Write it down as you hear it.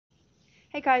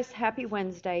Hey guys, happy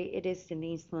Wednesday. It is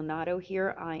Denise Lonato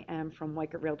here. I am from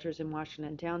Weichert Realtors in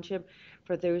Washington Township.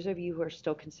 For those of you who are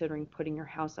still considering putting your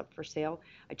house up for sale,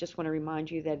 I just want to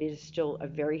remind you that it is still a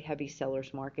very heavy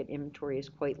seller's market. Inventory is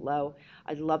quite low.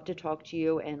 I'd love to talk to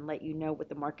you and let you know what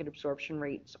the market absorption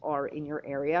rates are in your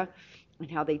area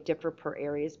and how they differ per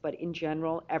areas, but in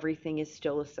general, everything is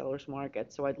still a seller's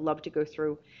market. So I'd love to go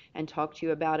through and talk to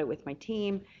you about it with my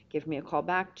team. Give me a call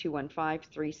back,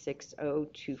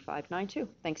 215-360-2592.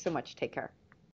 Thanks so much. Take care.